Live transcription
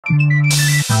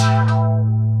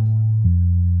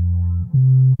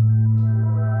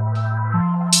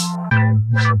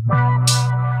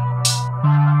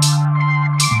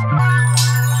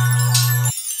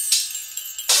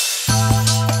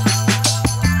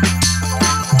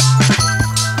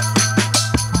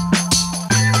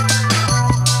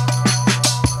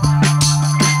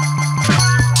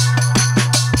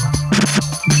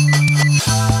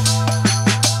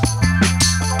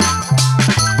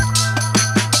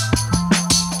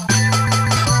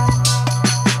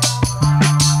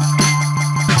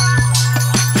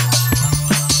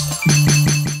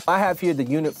I have here the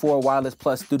Unit 4 Wireless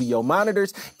Plus Studio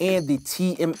monitors and the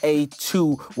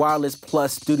TMA2 Wireless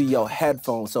Plus Studio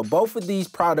headphones. So both of these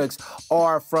products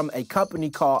are from a company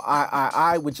called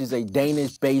AIAIAI, which is a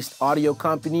Danish-based audio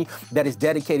company that is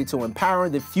dedicated to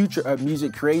empowering the future of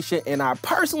music creation. And I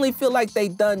personally feel like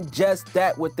they've done just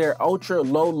that with their ultra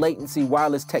low latency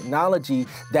wireless technology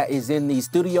that is in these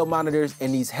studio monitors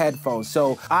and these headphones.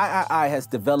 So AIAIAI has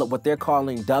developed what they're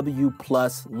calling W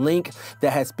Plus Link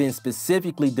that has been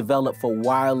specifically developed for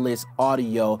wireless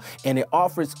audio, and it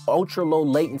offers ultra low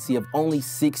latency of only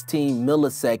 16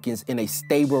 milliseconds in a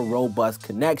stable, robust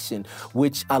connection,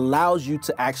 which allows you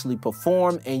to actually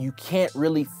perform, and you can't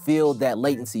really feel that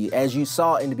latency. As you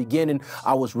saw in the beginning,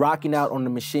 I was rocking out on the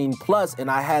Machine Plus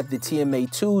and I had the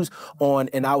TMA2s on,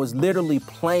 and I was literally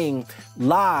playing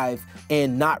live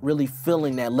and not really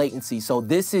feeling that latency. So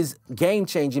this is game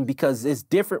changing because it's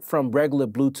different from regular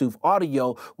Bluetooth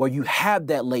audio where you have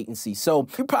that latency. So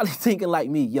you're probably thinking like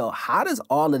me, yo, how does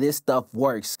all of this stuff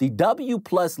work? The W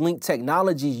Plus Link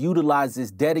technology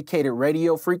utilizes dedicated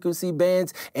radio frequency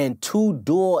bands and 2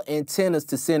 dual antennas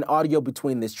to send audio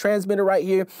between this transmitter right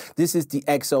here. This is the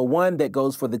XO1 that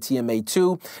goes for the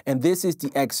TMA2, and this is the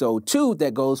XO2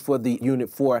 that goes for the Unit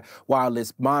 4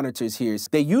 wireless monitors here.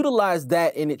 They utilize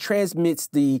that, and it transmits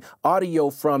the audio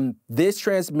from this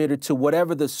transmitter to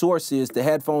whatever the source is, the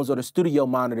headphones or the studio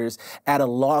monitors, at a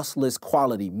lossless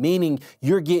quality, meaning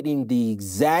you're getting the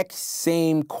exact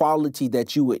same quality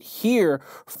that you would hear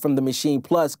from the Machine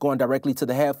Plus going directly to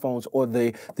the headphones or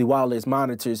the wireless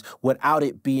monitors without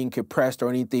it being compressed or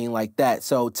anything like that.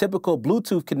 So typical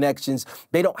Bluetooth connections,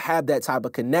 they don't have that type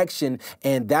of connection,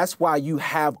 and that's why you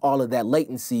have all of that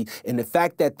latency. And the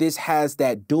fact that this has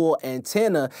that dual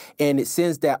antenna and it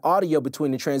sends that audio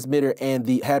between the transmitter and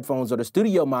the headphones or the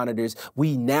studio monitors,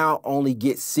 we now only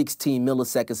get 16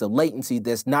 milliseconds of latency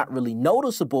that's not really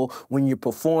noticeable when you're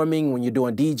performing, when you're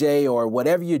doing DJ or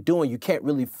whatever you're doing. You can't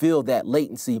really feel that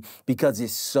latency because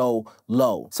it's so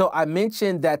low. So I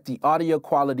mentioned that the audio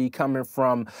quality coming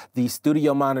from the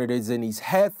studio monitors and these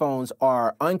headphones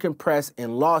are uncompressed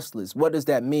and lossless. What does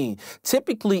that mean?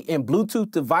 Typically in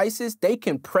Bluetooth devices, they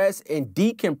compress and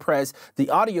decompress the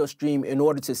audio stream in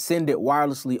order to send it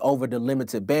wirelessly over the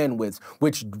limited bandwidth,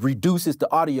 which reduces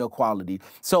the audio quality.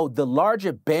 So the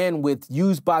larger bandwidth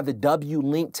used by the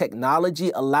W-Link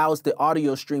technology allows the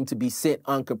audio stream to be sent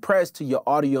uncompressed to your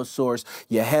audio source,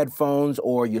 your headphones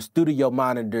or your studio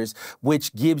monitors,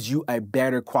 which gives you a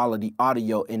better quality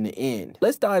audio in the end.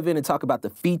 Let's dive in and talk about the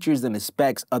features and the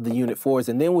specs of the Unit 4s,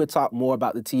 and then we'll talk more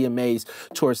about the TMAs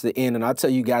towards the end, and I'll tell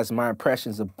you guys my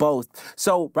impressions of both.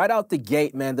 So right out the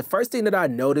gate, man, the first thing that I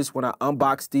noticed when I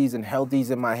unboxed these and held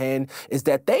these in my hand is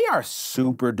that they are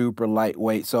super duper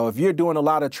lightweight. So if you're doing a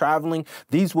lot of traveling,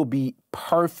 these will be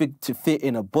perfect to fit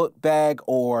in a book bag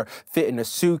or fit in a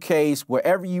suitcase,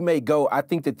 wherever you may go. I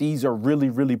think that these are really,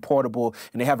 really portable,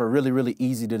 and they have a really, really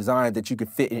easy design that you can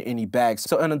fit in any bag.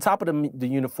 So on the top of the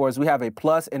Unit 4s, we have a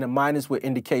plus and a minus, which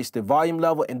indicates the volume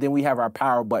level, and then we have our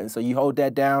power button. So you hold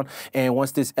that down, and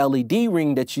once this LED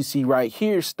ring that you see right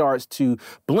here starts to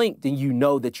blink, then you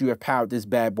know that you have powered this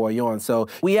bad boy on. So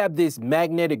we have this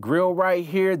magnetic grill right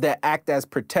here that act as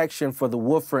protection for the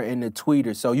woofer and the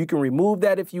tweeter. So you can remove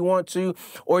that if you want to,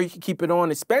 or you can keep it on,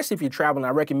 especially if you're traveling. I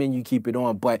recommend you keep it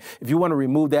on, but if you want to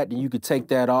remove that, then you could take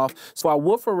that off. So our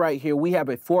woofer right here, we have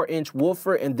a 4-inch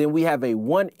woofer, and then we have a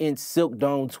 1-inch silk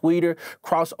dome tweeter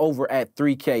crossover at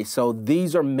 3K. So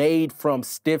these are made from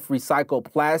stiff recycled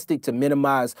plastic to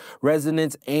minimize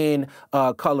resonance and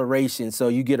coloration. So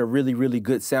you get a really, really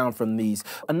good sound from these.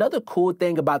 Another cool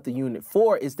thing about the Unit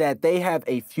 4 is that they have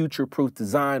a future-proof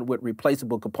design with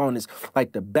replaceable components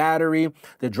like the battery,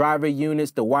 the driver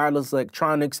units, the wireless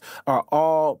electronics are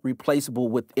all replaceable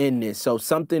within this. So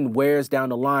something wears down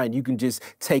the line, you can just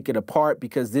take it apart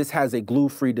because this has a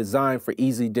glue-free design for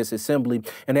easy disassembly,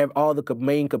 and all the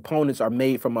main components are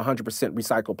made from 100%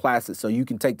 recycled plastic. So you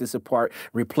can take this apart,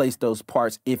 replace those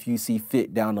parts if you see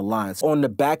fit down the line. So on the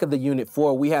back of the Unit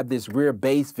 4, we have this rear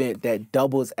bass vent that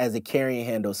doubles as a carrying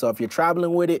handle. So if you're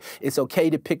traveling with it, it's okay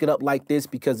to pick it up like this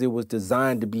because it was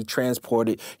designed to be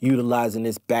transported utilizing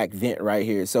this back vent right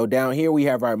here. So down here we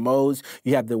have our modes.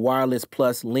 You have the wireless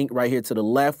plus link right here to the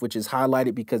left, which is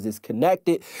highlighted because it's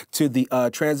connected to the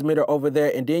transmitter over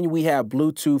there. And then we have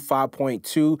Bluetooth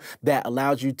 5.2 that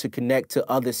allows you to connect to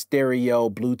other stereo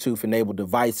Bluetooth enabled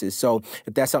devices. So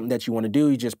if that's something that you want to do,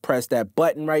 you just press that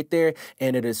button right there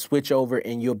and it'll switch over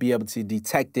and you'll be able to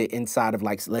detect it inside of,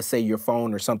 like, let's say your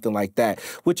phone or something like that,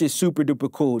 which is super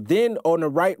duper cool. Then on the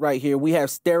right here, we have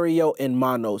stereo and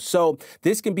mono. So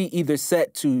this can be either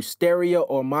set to stereo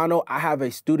or mono. I have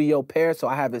a studio pair, so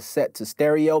I have it set to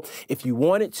stereo. If you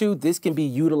wanted to, this can be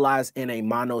utilized in a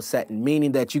mono setting,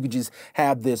 meaning that you could just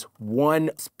have this one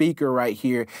speaker right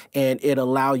here and it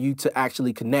allow you to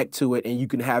actually connect to it and you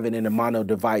can have it in a mono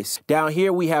device. Down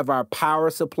here, we have our power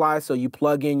supply. So you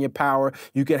plug in your power.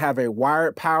 You can have a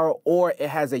wired power or it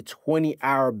has a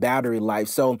 20-hour battery life.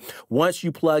 So once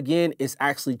you plug in, it's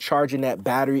actually charging that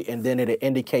battery and then it'll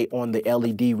indicate on the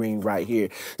LED ring right here.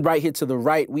 Right here to the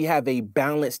right, we have a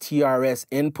balanced TRS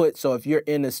input. So if you're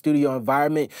in a studio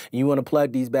environment and you want to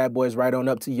plug these bad boys right on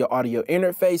up to your audio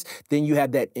interface, then you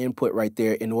have that input right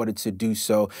there in order to do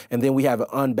so. And then we have an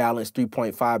unbalanced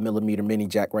 3.5 millimeter mini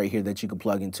jack right here that you can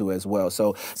plug into as well.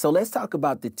 So let's talk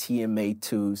about the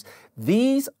TMA2s.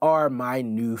 These are my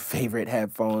new favorite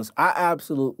headphones. I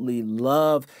absolutely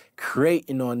love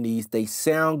creating on these. They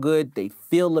sound good. They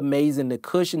feel amazing. The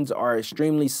cushions are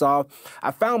extremely soft.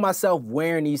 I found myself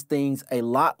wearing these things a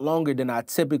lot longer than I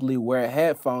typically wear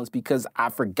headphones because I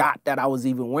forgot that I was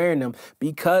even wearing them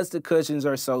because the cushions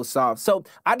are so soft. So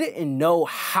I didn't know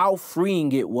how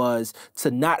freeing it was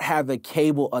to not have a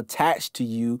cable attached to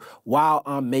you while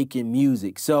I'm making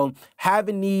music. So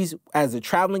having these as a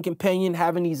traveling companion,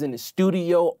 having these in the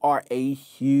studio are a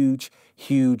huge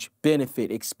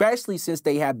benefit, especially since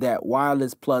they have that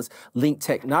wireless plus link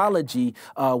technology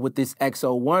with this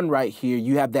XO1 right here.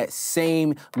 You have that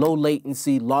same low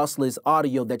latency, lossless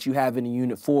audio that you have in the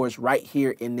Unit 4s right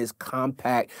here in this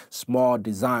compact, small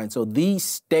design. So these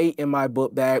stay in my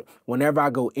book bag. Whenever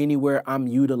I go anywhere, I'm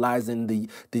utilizing the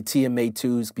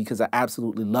TMA2s because I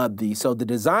absolutely love these. So the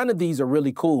design of these are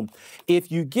really cool.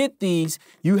 If you get these,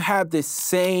 you have the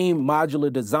same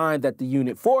modular design that the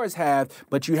Unit 4s have,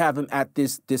 but you have them at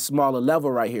this smaller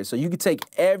level right here. So you can take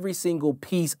every single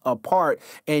piece apart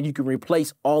and you can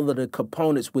replace all of the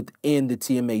components within the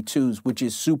TMA2s, which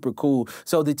is super cool.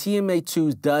 So the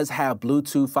TMA2s does have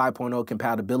Bluetooth 5.0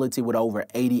 compatibility with over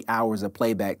 80 hours of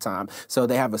playback time. So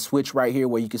they have a switch right here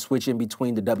where you can switch in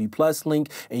between the W Plus link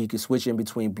and you can switch in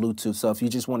between Bluetooth. So if you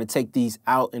just want to take these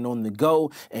out and on the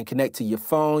go and connect to your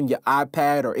phone, your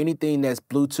iPad, or anything that's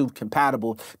Bluetooth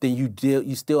compatible, then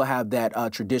you still have that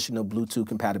traditional Bluetooth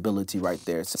compatibility right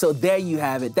there. So there you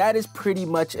have it. That is pretty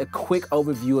much a quick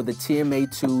overview of the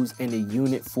TMA2s and the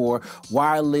Unit 4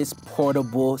 wireless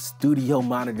portable studio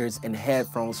monitors and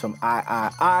headphones from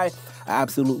AIAIAI. I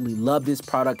absolutely love this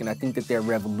product and I think that they're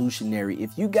revolutionary.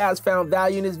 If you guys found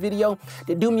value in this video,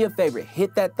 then do me a favor,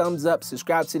 hit that thumbs up,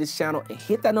 subscribe to this channel, and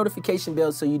hit that notification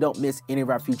bell so you don't miss any of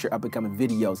our future up and coming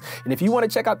videos. And if you want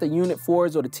to check out the Unit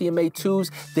 4s or the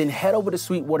TMA2s, then head over to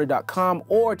Sweetwater.com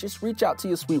or just reach out to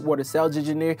your Sweetwater sales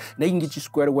engineer and they can get you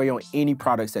squared away on any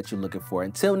products that you're looking for.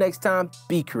 Until next time,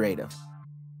 be creative.